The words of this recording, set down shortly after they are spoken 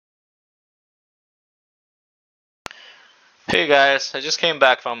Hey guys, I just came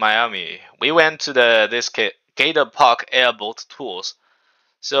back from Miami. We went to this Gator Park Airboat tours.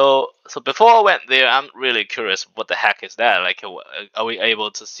 So before I went there, I'm really curious. What the heck is that? Like, are we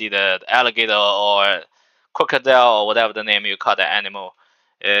able to see the alligator or crocodile or whatever the name you call that animal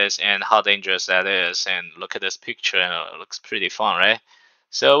is, and how dangerous that is? And look at this picture, and it looks pretty fun, right?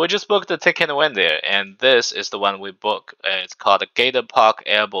 So we just booked the ticket and went there, and this is the one we booked. It's called the Gator Park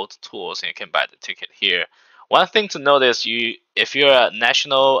Airboat Tours, and you can buy the ticket here. One thing to notice, if you're a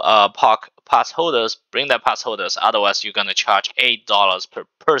national park pass holders, bring that pass holders. Otherwise, you're gonna charge $8 per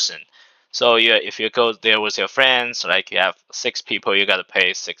person. So if you go there with your friends, like you have 6 people, you gotta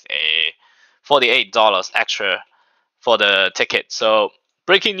pay $48 extra for the ticket. So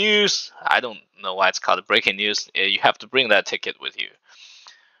breaking news, I don't know why it's called breaking news. You have to bring that ticket with you.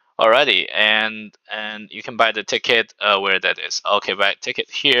 Alrighty, and you can buy the ticket where that is. Okay, buy ticket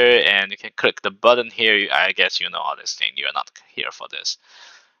here, and you can click the button here. I guess you know all this thing. You're not here for this.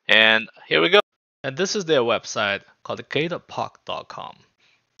 And here we go. And this is their website called gatorpark.com,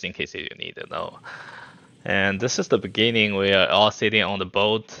 in case you need to know. And this is the beginning. We are all sitting on the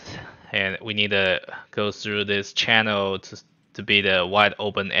boat, and we need to go through this channel to be the wide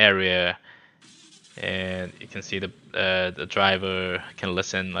open area. And you can see the driver can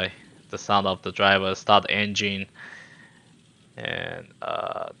listen like the sound of the driver start the engine. And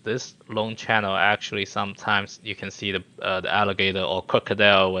this long channel actually sometimes you can see the alligator or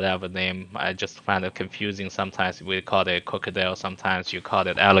crocodile, whatever name. I just find it confusing. Sometimes we call it crocodile, sometimes you call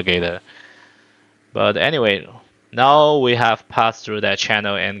it alligator. But anyway, now we have passed through that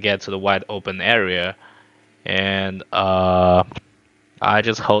channel and get to the wide open area. And I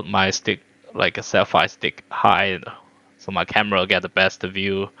just hold my stick like a selfie stick high so my camera get the best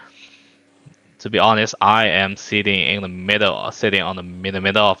view. To be honest, I am sitting on the middle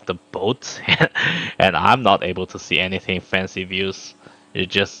of the boat, and I'm not able to see anything fancy views. It's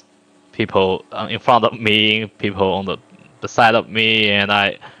just people in front of me, people on the side of me, and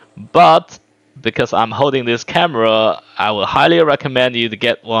I. But because I'm holding this camera, I would highly recommend you to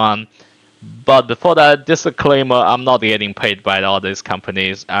get one. But before that, disclaimer: I'm not getting paid by all these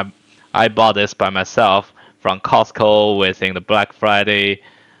companies. I bought this by myself from Costco within the Black Friday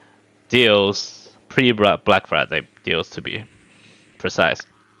deals, pre-Black Friday deals to be precise.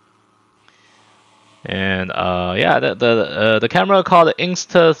 And yeah, the camera called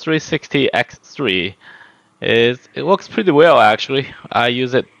Insta360 X3 it works pretty well actually. I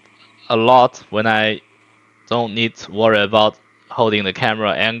use it a lot when I don't need to worry about holding the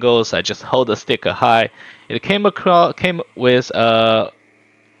camera angles. I just hold the stick high. It came with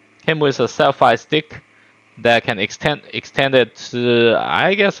a selfie stick that can extend it to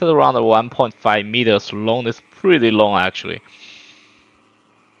I guess around 1.5 meters long. It's pretty long actually.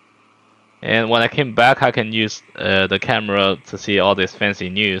 And when I came back, I can use the camera to see all this fancy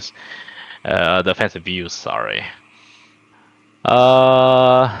news, the fancy views. Sorry.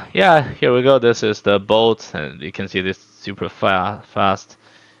 Yeah, here we go. This is the boat, and you can see this super fast.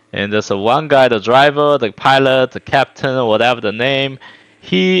 And there's a one guy, the driver, the pilot, the captain, whatever the name.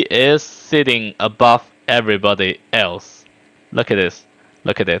 He is sitting above everybody else. Look at this.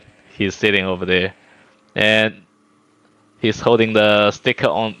 Look at it. He's sitting over there. And he's holding the sticker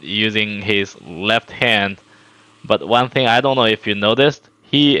on using his left hand. But one thing I don't know if you noticed,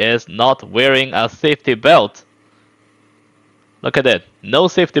 he is not wearing a safety belt. Look at it. No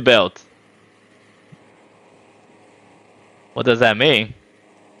safety belt. What does that mean?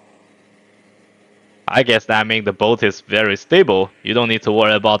 I guess that means the boat is very stable. You don't need to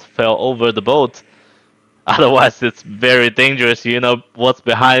worry about fell over the boat. Otherwise, it's very dangerous. You know what's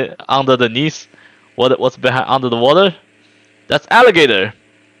behind under the knees? What's behind under the water? That's alligator.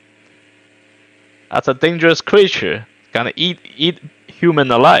 That's a dangerous creature. It's gonna eat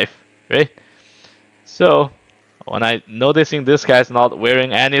human alive, right? So when I noticing this guy's not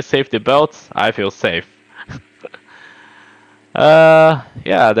wearing any safety belts, I feel safe.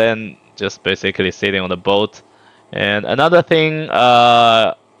 Yeah, then just basically sitting on the boat. And another thing,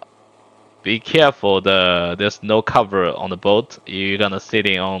 be careful. There's no cover on the boat. You're gonna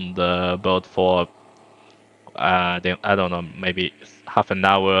sitting on the boat for I don't know, maybe half an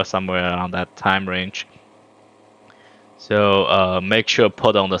hour or somewhere around that time range. So make sure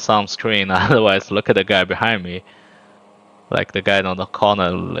put on the sunscreen. Otherwise, look at the guy behind me. Like the guy on the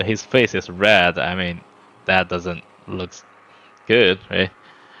corner, his face is red. I mean, that doesn't look good, right?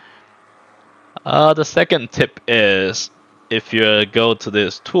 The second tip is if you go to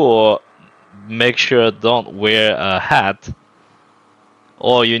this tour, make sure don't wear a hat,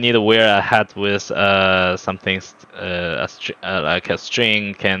 or you need to wear a hat with something like a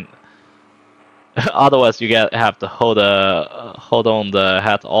string can Otherwise, you have to hold on the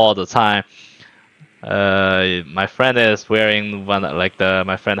hat all the time. My friend is wearing one like the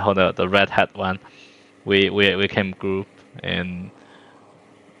my friend hold the red hat one. We came group and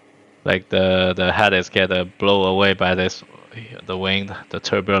like the hat is get blown away by this the wind, the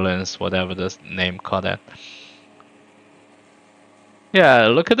turbulence, whatever this name called that. Yeah,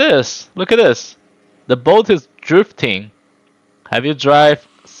 look at this. Look at this. The boat is drifting. Have you drive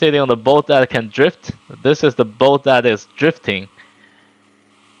sitting on the boat that can drift? This is the boat that is drifting.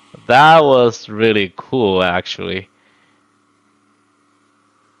 That was really cool actually.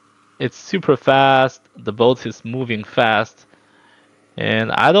 It's super fast. The boat is moving fast.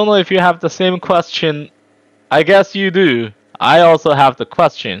 And I don't know if you have the same question. I guess you do. I also have the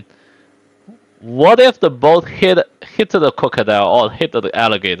question. What if the boat hit the crocodile or hit the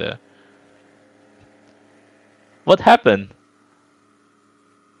alligator? What happened?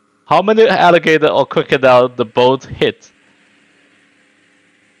 How many alligator or crocodile the boat hit?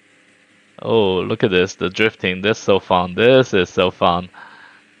 Oh, look at this, the drifting. This is so fun. This is so fun.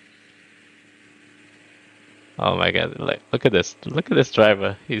 Oh my god, like look at this. Look at this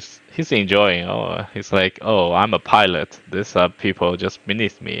driver. He's enjoying. Oh, he's like, "Oh, I'm a pilot. These are people just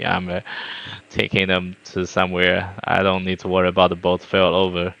beneath me. I'm taking them to somewhere. I don't need to worry about the boat fell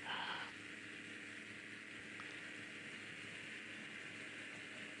over."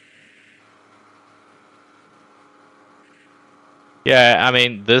 Yeah, I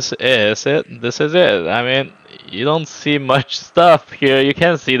mean, this is it. This is it. I mean, you don't see much stuff here. You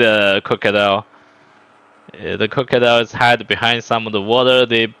can see the crocodile. The crocodile is hide behind some of the water.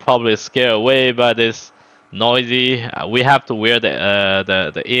 They probably scare away by this noisy. We have to wear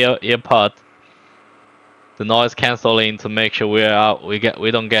the earpod, the noise canceling to make sure we're out. We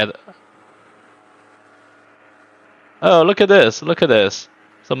don't get. Oh, look at this! Look at this!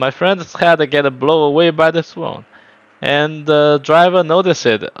 So my friend's had to get blown away by this one. And the driver noticed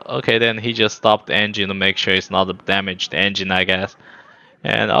it. Okay, then he just stopped the engine to make sure it's not a damaged engine, I guess.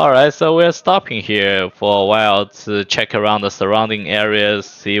 And alright, so we're stopping here for a while to check around the surrounding areas,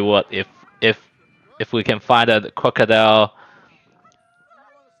 see what if if we can find a crocodile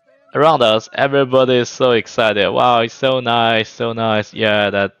around us. Everybody is so excited. Wow, it's so nice, so nice. Yeah,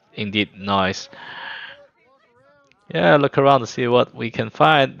 that indeed nice. Yeah, look around to see what we can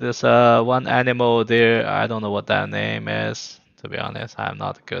find. There's one animal there. I don't know what that name is. To be honest, I'm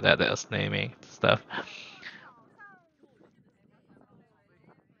not good at this naming stuff.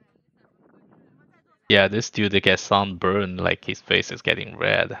 Yeah, this dude gets sunburned, like his face is getting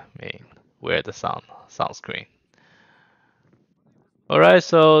red. I mean, wear the sunscreen. Alright,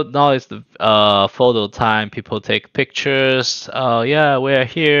 so now it's the photo time. People take pictures. Yeah, we're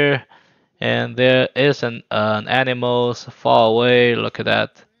here, and there is an animal far away. Look at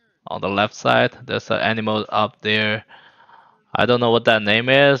that on the left side. There's an animal up there. I don't know what that name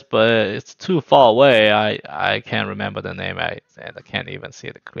is, but it's too far away. I can't remember the name. And I can't even see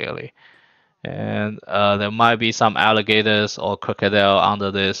it clearly. And there might be some alligators or crocodile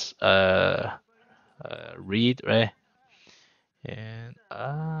under this reed, right? And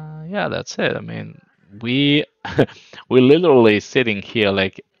yeah, that's it. I mean, we we're literally sitting here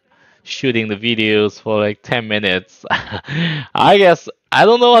like shooting the videos for like 10 minutes. I guess I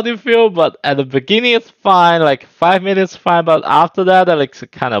don't know how to feel, but at the beginning it's fine, like 5 minutes fine, but after that, like it's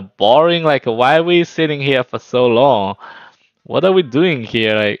kind of boring. Like, why are we sitting here for so long? What are we doing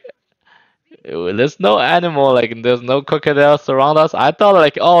here? Like, there's no animal, like there's no crocodiles around us. I thought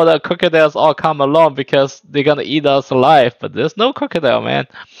like, oh, the crocodiles all come along because they're gonna eat us alive, but there's no crocodile, man.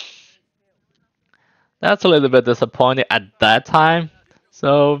 That's a little bit disappointing at that time.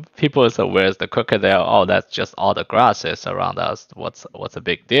 So people say, "Where's the crocodile?" Oh, that's just all the grasses around us. What's a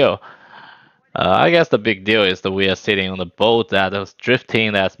big deal? I guess the big deal is that we are sitting on a boat that is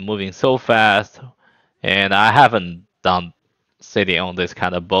drifting, that's moving so fast, and I haven't done sitting on this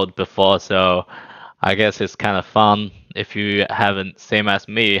kind of boat before, so I guess it's kind of fun. If you haven't, same as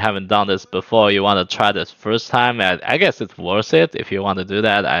me, haven't done this before, you want to try this first time, I guess it's worth it if you want to do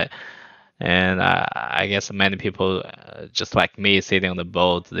that. I guess many people, just like me, sitting on the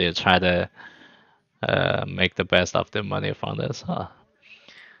boat, they try to make the best of their money from this. Huh?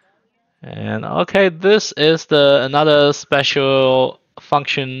 And okay, this is the another special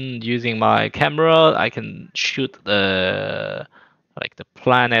function using my camera. I can shoot the like the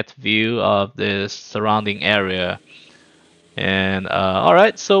planet view of this surrounding area. And all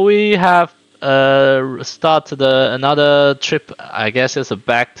right, so we have started another trip. I guess it's a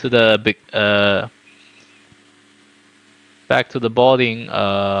back to the big back to the boarding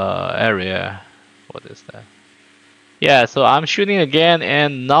area. What is that? Yeah, so I'm shooting again,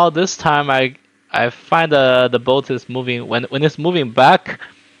 and now this time I find the boat is moving when it's moving back,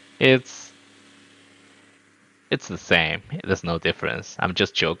 it's it's the same. There's no difference. I'm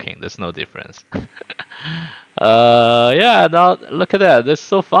just joking. There's no difference. Yeah. Now look at that. This is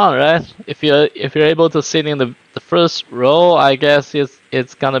so fun, right? If you're able to sit in the first row, I guess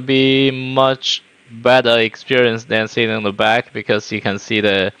it's gonna be much better experience than sitting in the back because you can see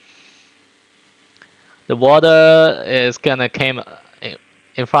the water is gonna came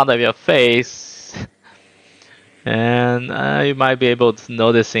in front of your face, and you might be able to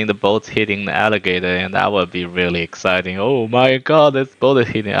noticing the boat hitting the alligator, and that would be really exciting. Oh my God, this boat is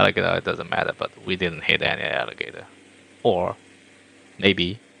hitting alligator. It doesn't matter, but we didn't hit any alligator, or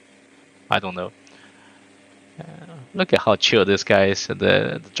maybe I don't know. Look at how chill this guy is.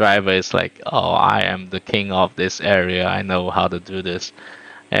 The driver is like, oh, I am the king of this area. I know how to do this.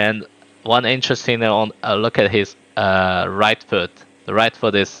 And one interesting thing on look at his right foot. The right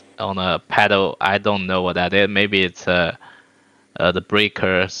foot is on a paddle. I don't know what that is. Maybe it's the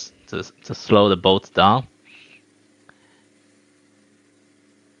breakers to slow the boat down.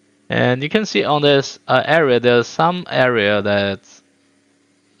 And you can see on this area, there's some area that's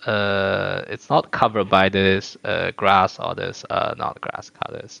it's not covered by this grass or this not grass,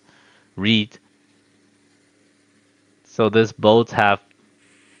 called this reed. So this boat have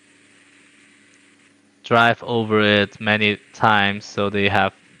drive over it many times, so they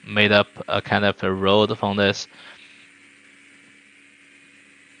have made up a kind of a road from this.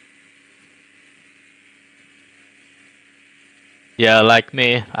 Yeah, like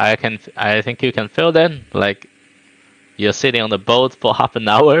me, I think you can feel that. Like you're sitting on the boat for half an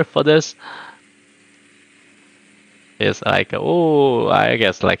hour for this. It's like, oh, I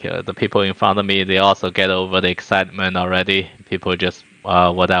guess like the people in front of me, they also get over the excitement already. People just,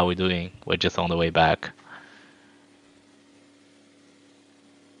 what are we doing? We're just on the way back.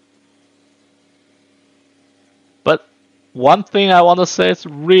 But one thing I want to say is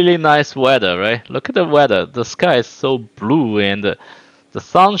really nice weather, right? Look at the weather. The sky is so blue and the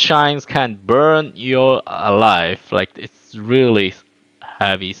sunshine can burn you alive. Like it's really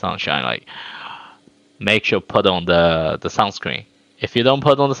heavy sunshine. Like make sure put on the sunscreen. If you don't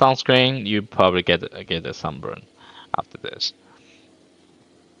put on the sunscreen, you probably get a sunburn after this.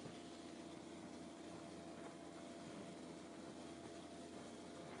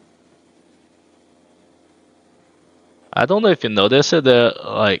 I don't know if you noticed it, the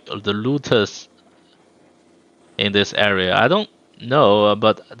like the looters in this area. I don't know,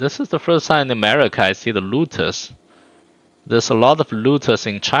 but this is the first time in America I see the looters. There's a lot of looters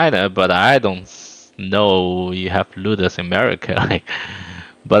in China, but I don't know you have looters in America. Like,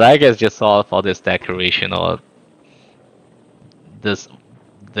 but I guess just all for this decoration or this,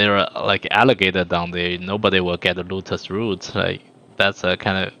 there are like alligator down there. Nobody will get the looters root. Like that's a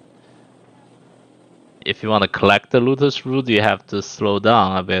kind of, if you want to collect the looters root, you have to slow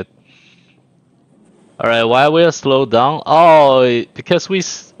down a bit. All right, why we're slow down? Oh, because we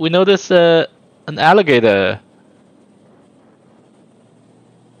noticed an alligator.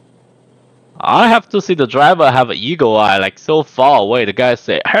 I have to see the driver have an eagle eye, like so far away. The guy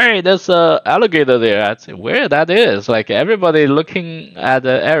say, "Hey, there's a alligator there." I say, "Where that is?" Like everybody looking at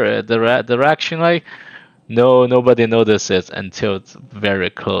the area, the direction. Like no, nobody notices until it's very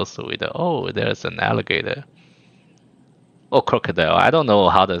close with the. Oh, there's an alligator or crocodile. I don't know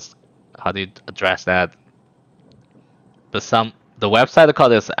how do you address that. But some the website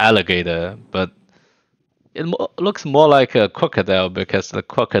called this alligator, but it looks more like a crocodile because the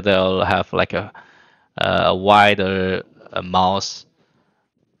crocodile have like a wider mouth.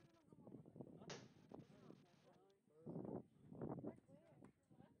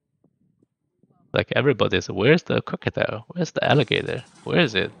 Like everybody's, where's the crocodile? Where's the alligator? Where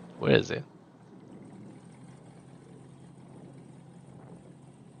is it? Where is it?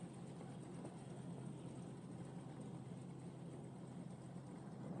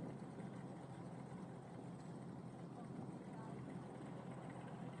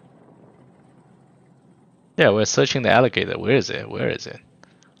 Yeah, we're searching the alligator. Where is it? Where is it?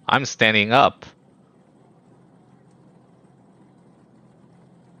 I'm standing up.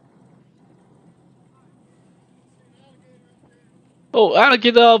 Oh,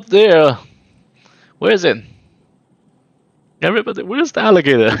 alligator up there. Where is it? Everybody, where's the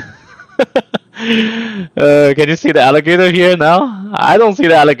alligator? Can you see the alligator here now? I don't see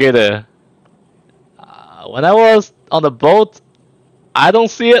the alligator. When I was on the boat, I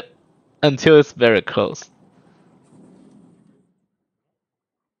don't see it until it's very close.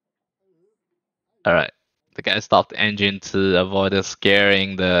 Alright. The guy stopped the engine to avoid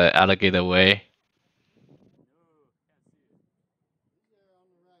scaring the alligator away.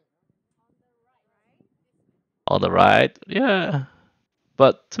 On the right, yeah.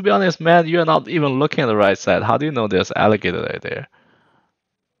 But to be honest, man, you're not even looking at the right side. How do you know there's alligator right there?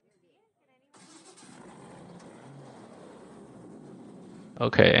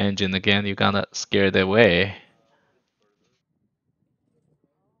 Okay, engine again, you gonna scare it away.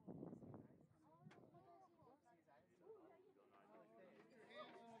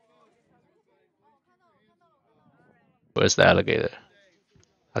 Where's the alligator?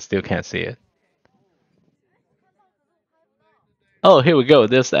 I still can't see it. Oh, here we go.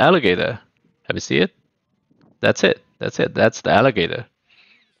 There's the alligator. Have you seen it? That's it. That's it. That's the alligator.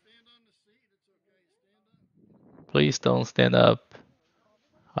 Please don't stand up.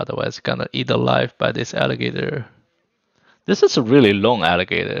 Otherwise, you're gonna eat alive by this alligator. This is a really long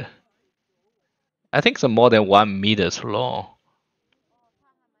alligator. I think it's more than 1 meters long.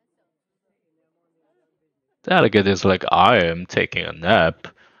 The alligator is like, I am taking a nap.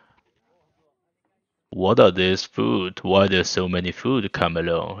 What are these food? Why there's so many food come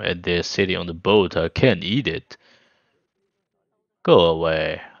along and they're sitting on the boat? I can't eat it. Go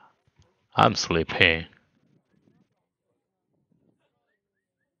away. I'm sleeping.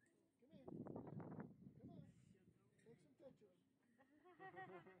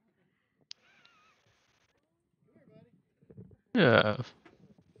 Yeah,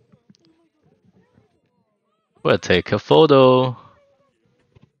 we'll take a photo.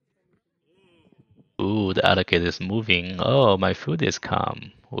 Ooh, the alligator is moving. Oh, my food is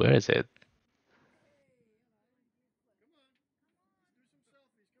come. Where is it?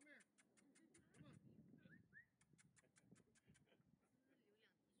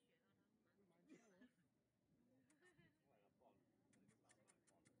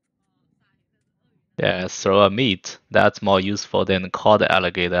 Yeah, throw a meat. That's more useful than call the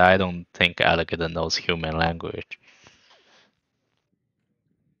alligator. I don't think alligator knows human language.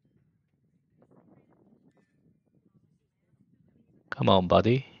 Come on,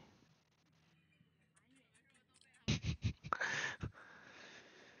 buddy.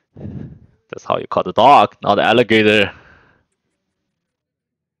 That's how you call the dog, not the alligator.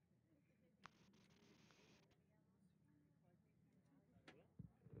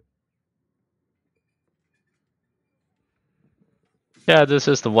 Yeah, this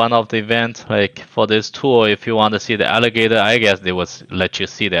is the one of the event. Like for this tour, if you want to see the alligator, I guess they would let you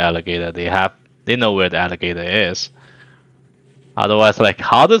see the alligator. They know where the alligator is. Otherwise, like,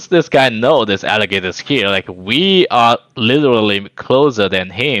 how does this guy know this alligator's here? Like, we are literally closer than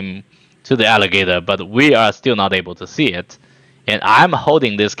him to the alligator, but we are still not able to see it. And I'm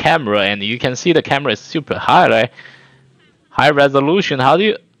holding this camera, and you can see the camera is super high, right? High resolution. How do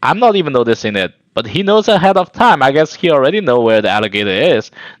you? I'm not even noticing it, but he knows ahead of time. I guess he already know where the alligator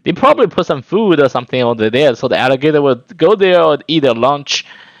is. They probably put some food or something over there, so the alligator would go there or eat a lunch.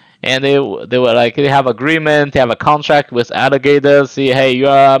 And they were like they have agreement, they have a contract with alligators. See, hey, you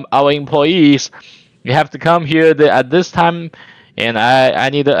are our employees. You have to come here at this time, and I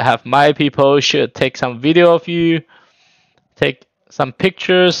need to have my people should take some video of you, take some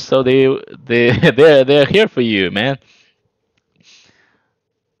pictures, so they're here for you, man.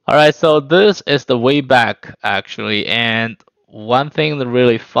 All right, so this is the way back actually, and one thing that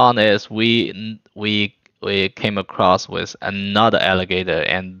really fun is we came across with another alligator,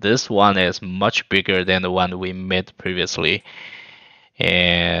 and this one is much bigger than the one we met previously.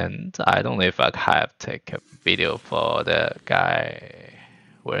 And I don't know if I have take a video for the guy.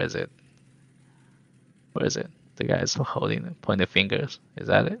 Where is it? Where is it? The guy is holding pointing fingers. Is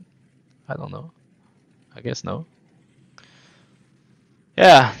that it? I don't know. I guess no.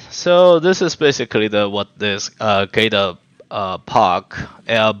 Yeah, so this is basically the what this Gator Park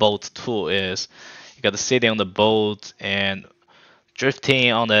Airboat tour is. You got to sit on the boat and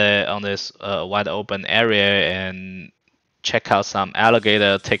drifting on this wide open area and check out some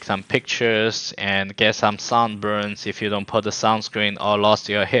alligator, take some pictures, and get some sunburns if you don't put the sunscreen or lost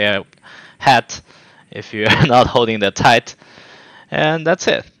your hair hat if you're not holding that tight. And that's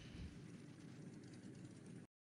it.